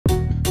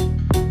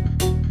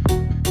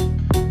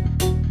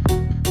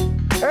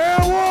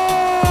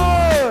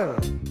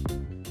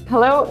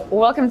Hello,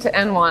 welcome to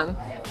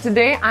N1.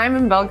 Today I'm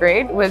in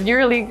Belgrade with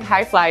EuroLeague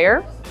high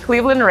flyer,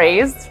 Cleveland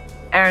raised,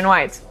 Aaron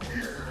White.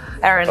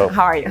 Aaron,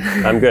 how are you?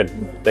 I'm good.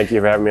 Thank you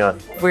for having me on.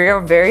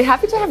 We're very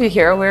happy to have you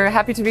here. We're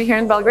happy to be here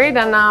in Belgrade,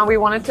 and we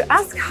wanted to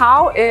ask,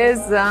 how is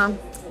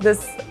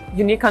this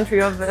unique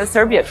country of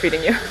Serbia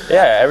treating you?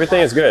 Yeah,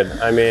 everything is good.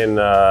 I mean,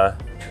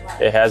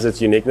 it has its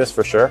uniqueness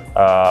for sure,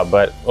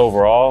 but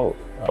overall,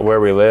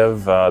 where we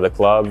live, the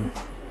club,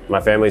 my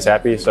family's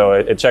happy, so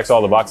it checks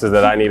all the boxes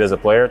that I need as a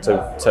player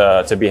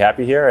to be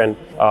happy here, and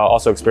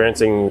also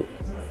experiencing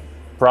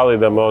probably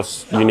the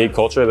most unique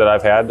culture that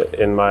I've had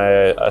in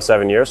my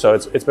 7 years, so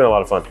it's been a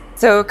lot of fun.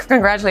 So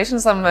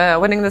congratulations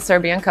on winning the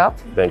Serbian Cup.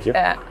 Thank you.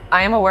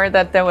 I am aware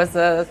that there was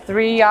a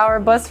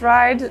 3-hour bus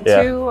ride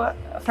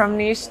from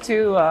Niš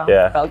to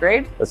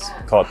Belgrade. Let's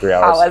call it 3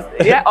 hours.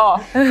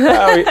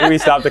 We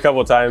stopped a couple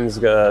of times.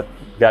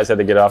 Guys had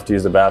to get off to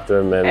use the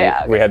bathroom,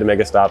 and we had to make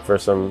a stop for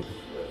some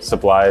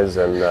supplies,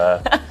 and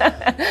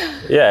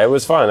yeah, it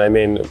was fun. I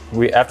mean,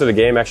 after the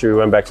game, actually, we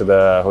went back to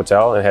the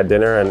hotel and had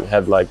dinner and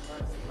had like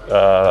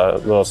a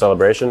little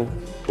celebration,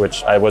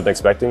 which I wasn't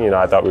expecting. You know,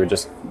 I thought we would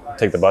just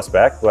take the bus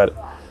back, but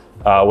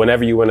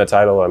whenever you win a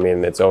title, I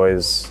mean, it's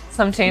always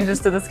some changes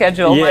to the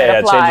schedule.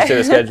 Yeah, changes to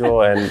the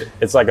schedule, and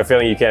it's like a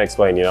feeling you can't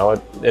explain. You know,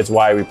 it's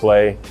why we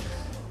play.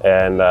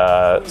 And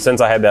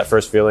since I had that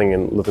first feeling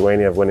in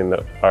Lithuania of winning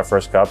our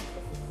first cup,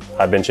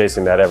 I've been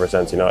chasing that ever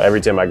since. You know, every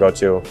team I go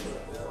to,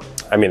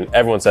 I mean,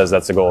 everyone says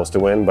that's the goal, is to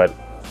win, but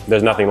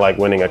there's nothing like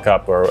winning a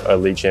cup or a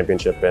league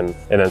championship and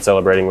then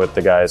celebrating with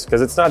the guys.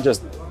 Because it's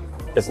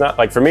not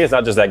like, for me, it's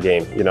not just that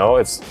game, you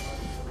know?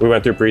 We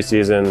went through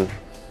preseason,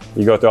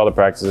 you go through all the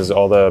practices,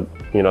 all the,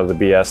 you know, the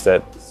BS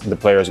that the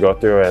players go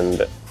through,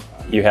 and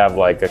you have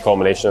like a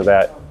culmination of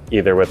that,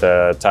 either with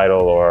a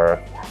title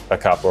or a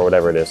cup or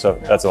whatever it is. So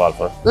that's a lot of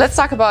fun. Let's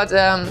talk about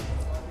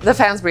the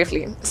fans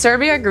briefly.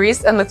 Serbia,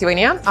 Greece, and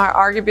Lithuania are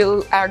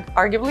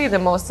arguably the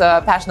most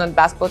passionate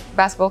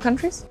basketball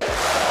countries.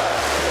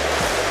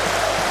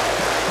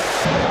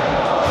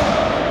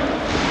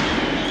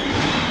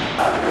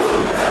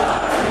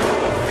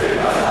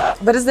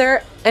 But is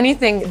there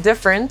anything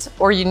different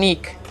or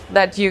unique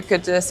that you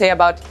could say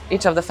about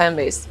each of the fan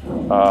base?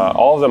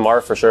 All of them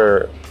are for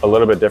sure a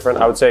little bit different.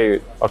 I would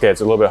say, okay, it's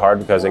a little bit hard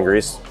because in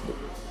Greece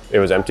it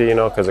was empty, you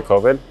know, because of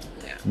COVID.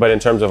 But in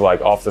terms of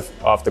like off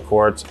the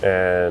court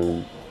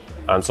and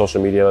on social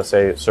media, let's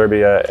say,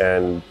 Serbia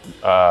and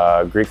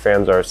Greek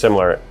fans are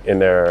similar in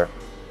their,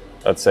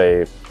 let's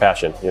say,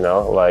 passion, you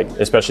know, like,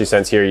 especially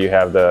since here you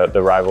have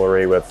the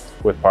rivalry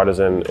with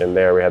Partizan, and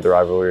there we had the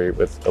rivalry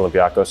with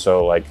Olympiacos.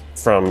 So like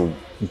from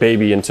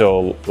baby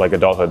until like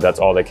adulthood, that's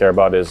all they care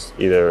about is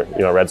either, you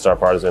know, Red Star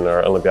Partizan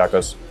or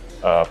Olympiacos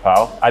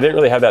PAO. I didn't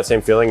really have that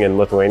same feeling in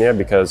Lithuania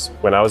because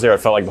when I was there, it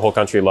felt like the whole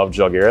country loved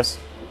Žalgiris.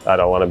 I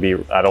don't want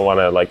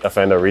to like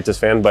offend a Rytas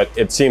fan, but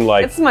it seemed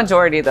like it's the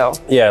majority though.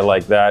 Yeah,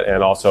 like that,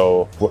 and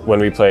also when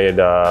we played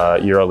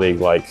EuroLeague,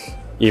 like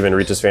even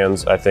Rytas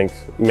fans, I think,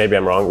 maybe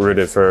I'm wrong,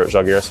 rooted for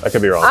Žalgiris. I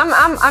could be wrong.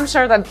 I'm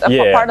sure that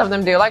part of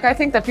them do. Like, I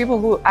think that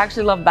people who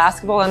actually love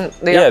basketball and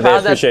they are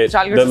proud that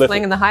Žalgiris is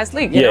playing in the highest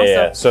league. You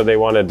know? So they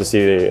wanted to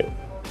see,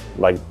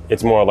 like,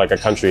 it's more like a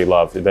country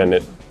love than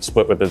it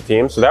split with the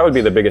team. So that would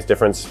be the biggest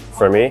difference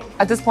for me.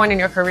 At this point in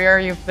your career,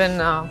 you've been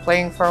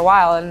playing for a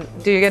while, and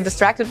do you get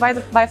distracted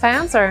by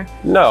fans, or?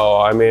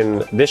 No, I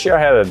mean, this year I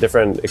had a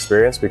different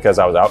experience because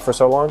I was out for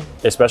so long,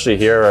 especially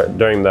here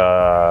during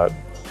the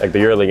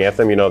EuroLeague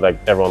anthem, you know, like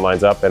everyone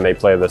lines up and they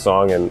play the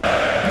song, and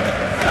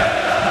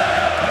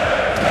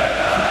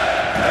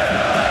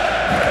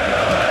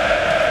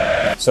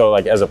so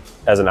like as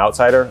an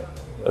outsider,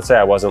 let's say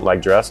I wasn't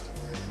like dressed,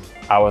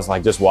 I was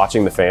like just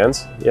watching the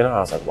fans, you know,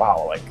 I was like,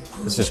 wow, like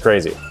this is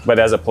crazy. But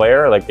as a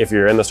player, like if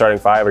you're in the starting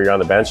five or you're on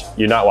the bench,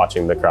 you're not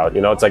watching the crowd,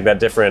 you know, it's like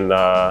that different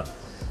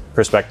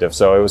perspective.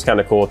 So it was kind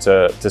of cool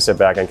to sit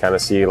back and kind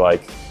of see,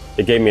 like,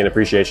 it gave me an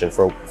appreciation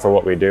for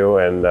what we do,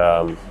 and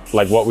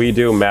like what we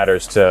do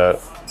matters to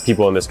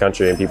people in this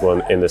country and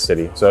people in this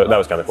city. So that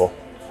was kind of cool.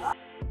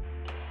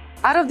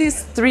 Out of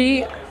these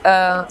three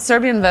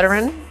Serbian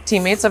veteran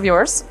teammates of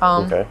yours,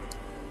 Branko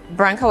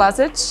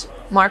Lazic,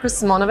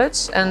 Markus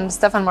Simonovic, and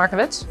Stefan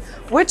Markovic,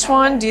 which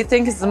one do you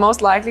think is the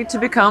most likely to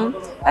become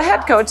a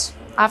head coach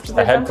after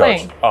they're done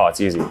playing? Oh, it's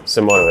easy.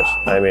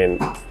 Simonovic. I mean,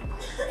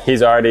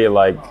 he's already,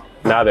 like,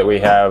 now that we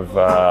have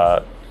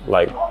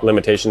like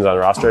limitations on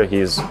roster,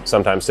 he's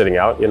sometimes sitting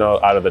out, you know,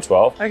 out of the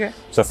 12. Okay.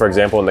 So for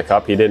example, in the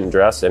cup, he didn't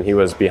dress and he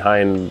was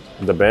behind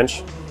the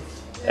bench,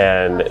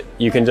 and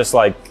you can just,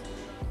 like,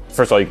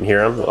 first of all, you can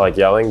hear him like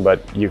yelling,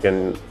 but you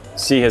can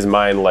see his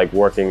mind like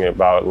working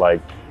about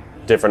like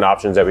different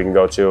options that we can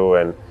go to,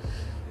 and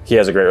he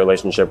has a great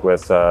relationship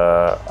with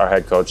our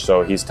head coach,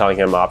 so he's telling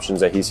him options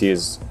that he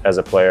sees as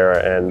a player,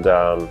 and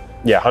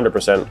yeah,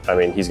 100%. I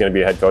mean, he's going to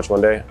be a head coach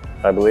one day,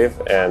 I believe,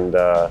 and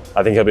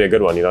I think he'll be a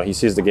good one. You know, he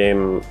sees the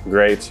game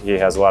great. He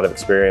has a lot of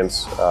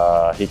experience.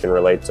 He can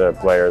relate to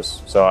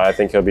players, so I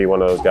think he'll be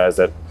one of those guys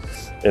that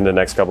in the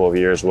next couple of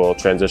years will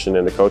transition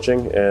into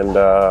coaching and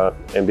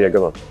be a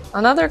good one.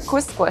 Another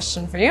quiz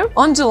question for you.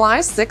 On July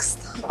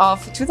 6th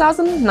of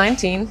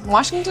 2019,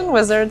 Washington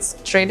Wizards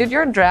traded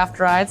your draft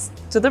rights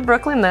to the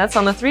Brooklyn Nets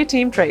on a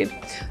 3-team trade.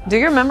 Do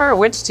you remember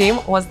which team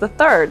was the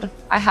third?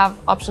 I have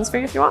options for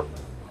you if you want.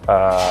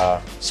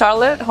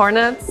 Charlotte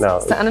Hornets, no.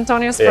 San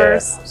Antonio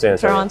Spurs, yeah, San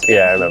Antonio. Toronto.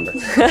 Yeah, I remember.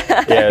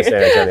 Yeah,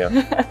 San Antonio.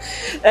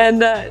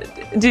 And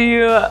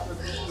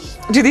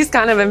do these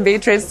kind of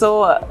NBA trades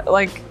still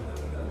like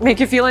make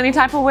you feel any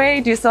type of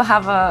way? Do you still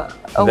have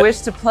a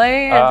wish to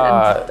play?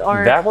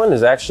 Or that one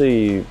is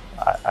actually,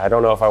 I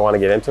don't know if I want to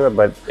get into it,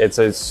 but it's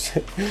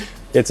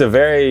a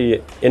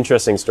very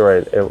interesting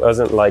story. It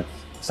wasn't like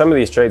some of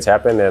these trades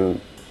happen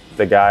and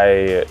the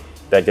guy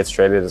that gets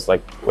traded is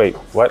like, wait,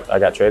 what? I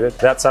got traded?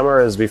 That summer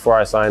is before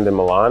I signed in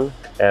Milan,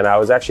 and I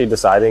was actually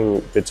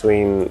deciding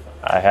between,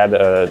 I had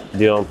a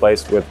deal in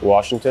place with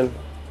Washington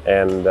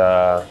and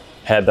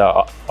had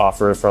the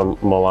offer from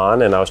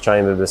Milan, and I was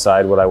trying to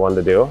decide what I wanted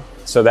to do.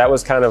 So that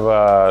was kind of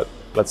a,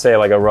 let's say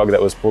like a rug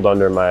that was pulled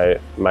under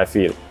my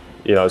feet.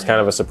 You know, it was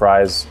kind of a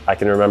surprise. I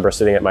can remember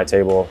sitting at my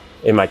table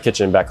in my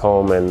kitchen back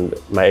home and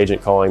my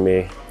agent calling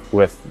me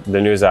with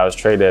the news that I was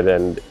traded,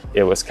 and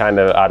it was kind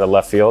of out of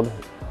left field.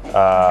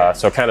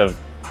 So it kind of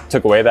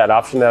took away that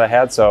option that I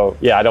had. So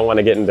yeah, I don't want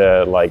to get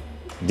into like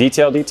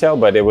detail,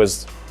 but it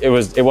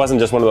wasn't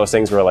just one of those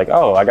things where like,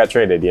 oh, I got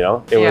traded, you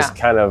know? It was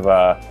kind of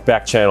a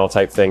back channel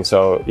type thing.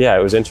 So yeah,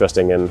 it was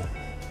interesting and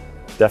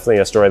definitely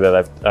a story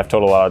that I've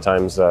told a lot of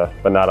times,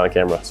 but not on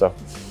camera. So.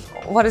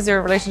 What is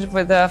your relationship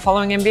with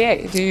following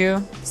NBA? Do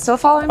you still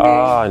follow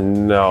NBA?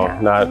 No,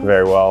 not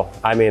very well.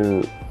 I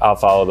mean, I'll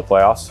follow the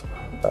playoffs.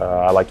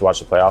 I like to watch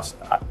the playoffs.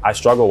 I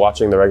struggle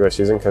watching the regular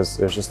season because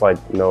there's just like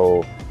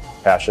no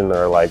passion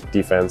or like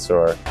defense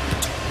or. Goes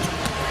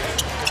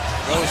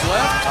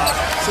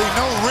left. See,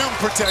 no rim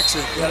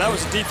protection. Yeah, that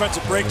was a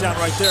defensive breakdown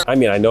right there. I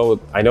mean, I know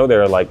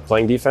they're like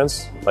playing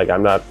defense. Like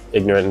I'm not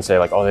ignorant and say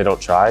like, oh, they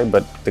don't try,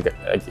 but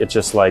it's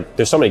just like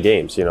there's so many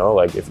games, you know.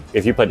 Like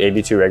if you played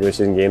 82 regular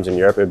season games in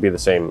Europe, it'd be the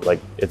same. Like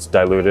it's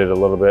diluted a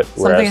little bit.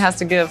 Something has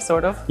to give,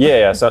 sort of.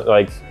 Yeah. So,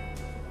 like,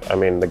 I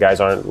mean, the guys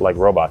aren't like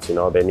robots, you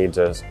know. They need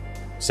to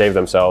save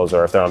themselves,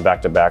 or if they're on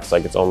back-to-backs,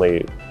 like it's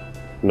only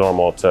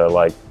normal to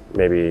like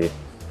maybe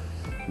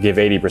give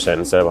 80%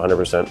 instead of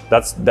 100%.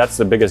 That's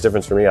the biggest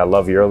difference for me. I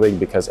love EuroLeague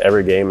because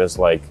every game is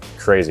like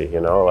crazy, you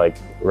know, like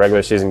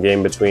regular season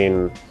game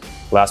between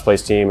last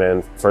place team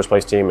and first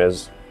place team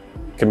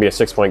can be a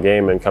 6-point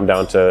game and come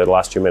down to the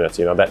last 2 minutes,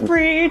 you know. That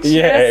Preach.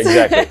 Yeah,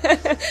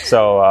 exactly.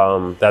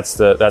 So that's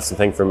the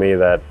thing for me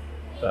that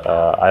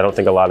I don't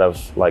think a lot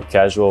of like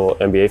casual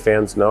NBA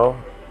fans know.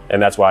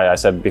 And that's why I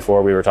said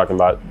before we were talking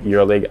about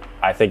EuroLeague,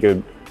 I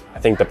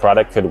think the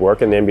product could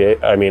work in the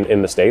NBA, I mean,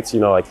 in the States, you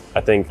know, like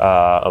I think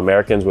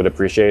Americans would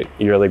appreciate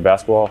EuroLeague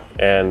basketball,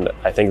 and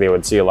I think they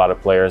would see a lot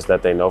of players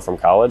that they know from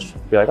college,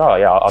 be like, oh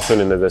yeah, I'll tune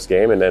into this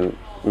game, and then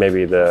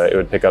maybe it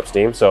would pick up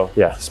steam. So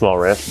yeah, small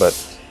rant, but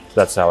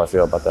that's how I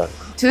feel about that.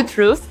 2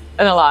 truths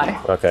and a lie.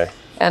 Okay.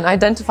 And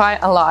identify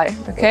a lie,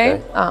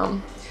 okay?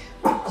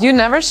 You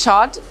never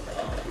shot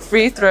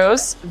free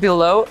throws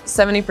below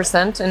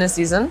 70% in a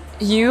season.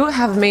 You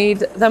have made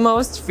the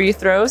most free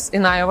throws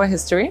in Iowa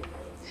history.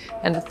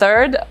 And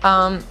third,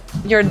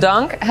 your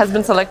dunk has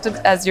been selected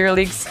as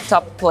EuroLeague's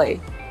top play.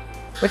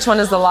 Which one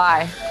is the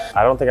lie?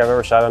 I don't think I've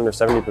ever shot under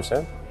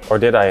 70%. Or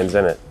did I in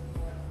Zenit?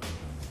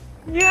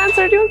 You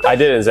answered your question. I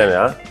did in Zenit,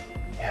 huh?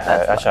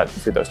 Yeah, I shot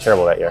free throws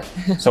terrible that year.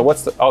 So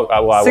what's the,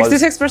 well, I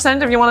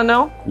 66% if you want to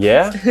know.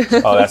 Yeah?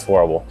 Oh, that's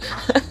horrible.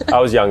 I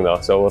was young though,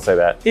 so we'll say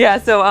that. Yeah,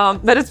 so,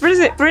 but it's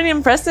pretty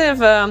impressive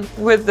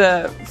with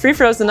the free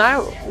throws, and I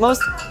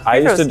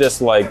used to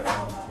just like,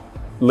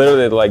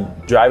 literally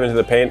like drive into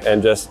the paint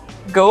and just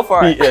go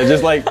for it. Yeah,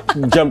 just like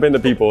jump into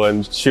people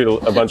and shoot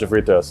a bunch of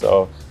free throws.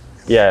 So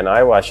yeah, in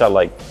Iowa I shot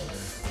like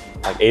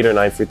 8 or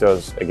 9 free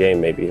throws a game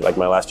maybe, like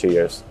my last 2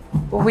 years.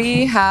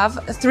 We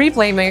have 3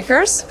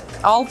 playmakers,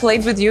 all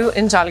played with you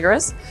in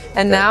Žalgiris,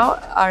 and now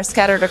are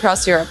scattered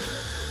across Europe.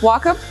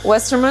 Walkup,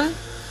 Westerman,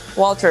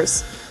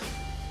 Walters.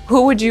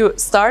 Who would you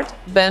start,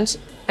 bench,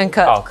 and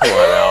cut? Oh, come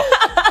on now.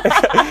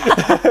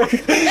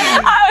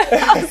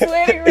 I was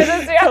waiting for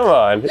this. Come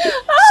on.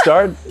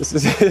 Start.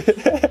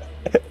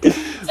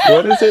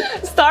 What is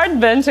it? Start,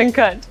 bench, and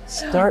cut.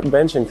 Start,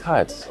 bench, and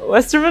cut.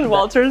 Westerman,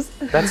 Walters.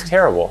 That's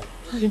terrible.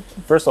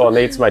 First of all,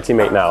 Nate's my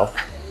teammate now.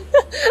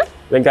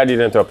 Thank God you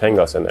didn't throw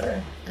Pangos in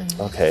there.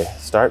 Okay,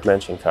 start,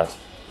 bench, and cut.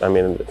 I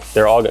mean,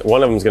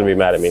 one of them's going to be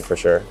mad at me for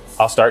sure.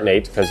 I'll start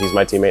Nate because he's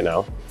my teammate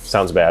now.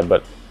 Sounds bad,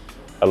 but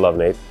I love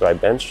Nate. Do I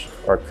bench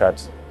or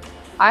cut?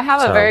 I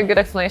have a very good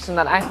explanation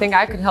that I think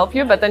I could help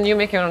you, but then you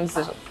make your own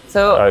decision.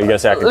 So you're gonna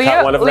say I can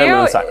cut one of them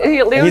and decide.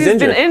 He's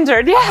been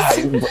injured, yes.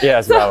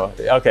 Yes, bravo.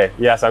 Okay,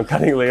 yes, I'm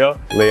cutting Leo.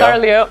 Sorry,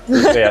 Leo.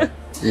 Yeah,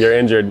 you're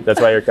injured.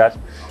 That's why you're cut.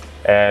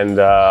 And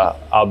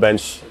I'll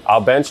bench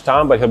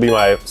Tom, but he'll be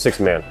my 6th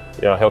man.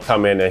 You know, he'll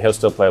come in and he'll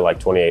still play like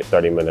 28,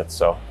 30 minutes.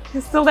 So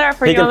he's still there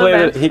for you on the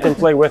bench. He can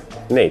play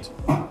with Nate.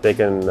 They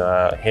can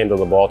handle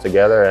the ball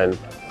together, and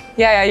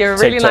Yeah, you're a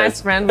really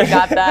nice friend. We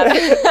got that.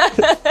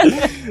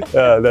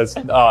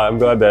 I'm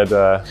glad that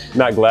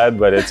not glad,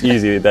 but it's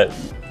easy that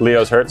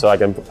Leo's hurt, so I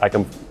can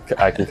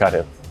cut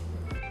him.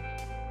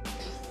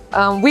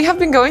 We have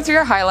been going through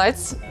your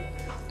highlights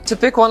to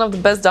pick one of the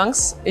best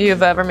dunks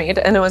you've ever made,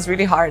 and it was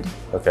really hard.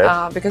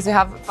 Okay. Because you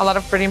have a lot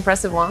of pretty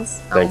impressive ones.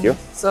 Thank you.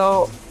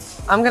 So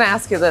I'm gonna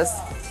ask you this: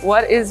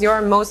 what is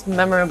your most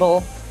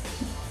memorable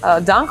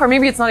dunk, or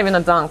maybe it's not even a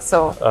dunk,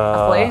 so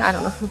a play? I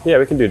don't know. Yeah,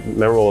 we can do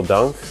memorable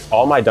dunk.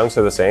 All my dunks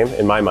are the same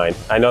in my mind.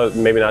 I know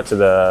maybe not to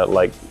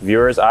the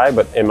viewer's eye,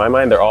 but in my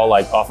mind they're all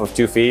off of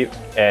 2 feet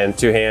and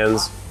 2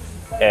 hands,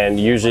 and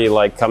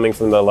usually coming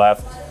from the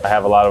left. I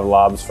have a lot of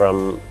lobs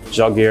from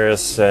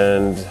Žalgiris,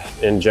 and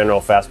in general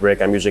fast break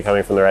I'm usually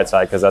coming from the right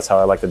side because that's how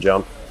I like to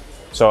jump.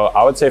 So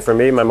I would say for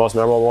me my most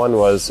memorable one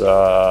was we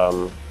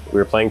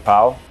were playing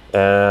POW,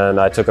 and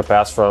I took a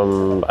pass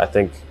from I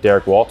think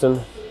Derek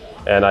Walton,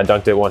 and I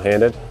dunked it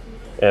one-handed,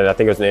 and I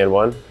think it was an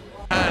and-one.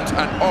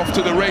 And off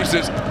to the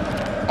races.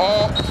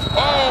 Oh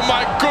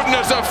my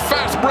goodness, a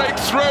fast break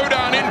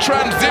throwdown in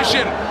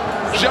transition.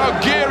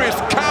 Žalgiris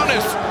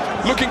Kaunas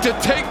looking to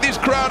take this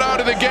crowd out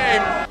of the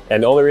game.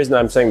 And the only reason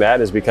I'm saying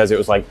that is because it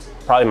was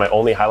probably my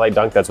only highlight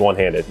dunk that's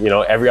one-handed. You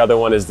know, every other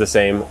one is the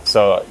same,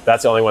 so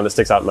that's the only one that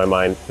sticks out in my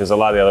mind, because a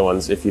lot of the other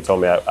ones, if you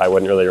told me, I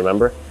wouldn't really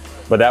remember.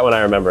 But that one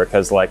I remember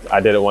because I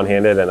did it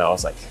one-handed, and I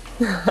was like,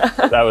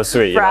 that was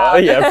sweet.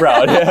 Proud. You know? Yeah,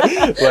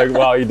 proud.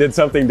 Wow, you did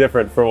something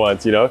different for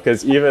once, you know?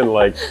 Because even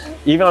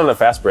on a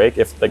fast break,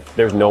 if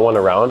there's no one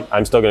around,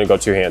 I'm still gonna go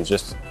 2 hands.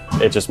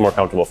 It's just more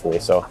comfortable for me.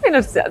 So I mean,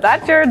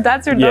 that's your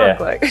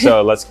dunk.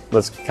 So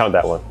let's count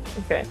that one.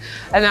 Okay.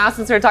 And now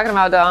since we're talking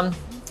about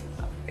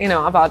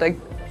about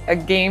a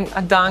game,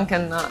 a dunk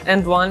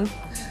and one,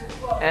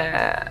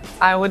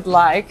 I would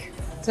like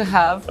to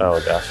have. Oh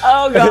gosh.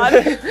 Oh God.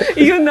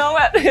 You know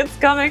it's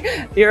coming.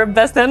 Your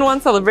best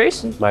N1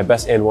 celebration. My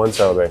best N1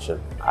 celebration.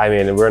 I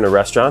mean, we're in a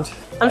restaurant.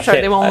 I'm sure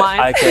they won't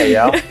mind. I can't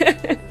yell.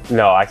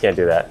 No, I can't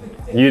do that.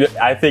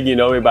 I think you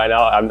know me by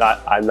now. I'm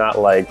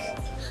not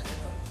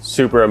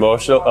super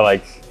emotional.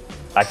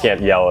 I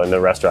can't yell in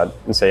the restaurant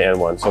and say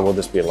N1. So we'll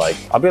just be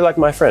I'll be like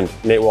my friend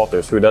Nate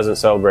Walters, who doesn't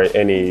celebrate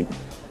any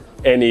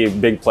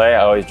big play.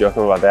 I always joke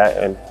him about that,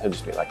 and he'll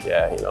just be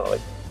yeah,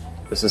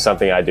 this is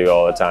something I do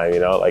all the time.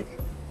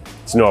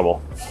 It's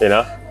normal,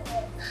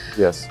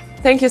 Yes.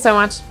 Thank you so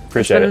much.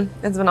 Appreciate it.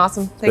 It's been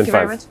awesome. Thank you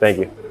very much. Thank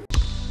you.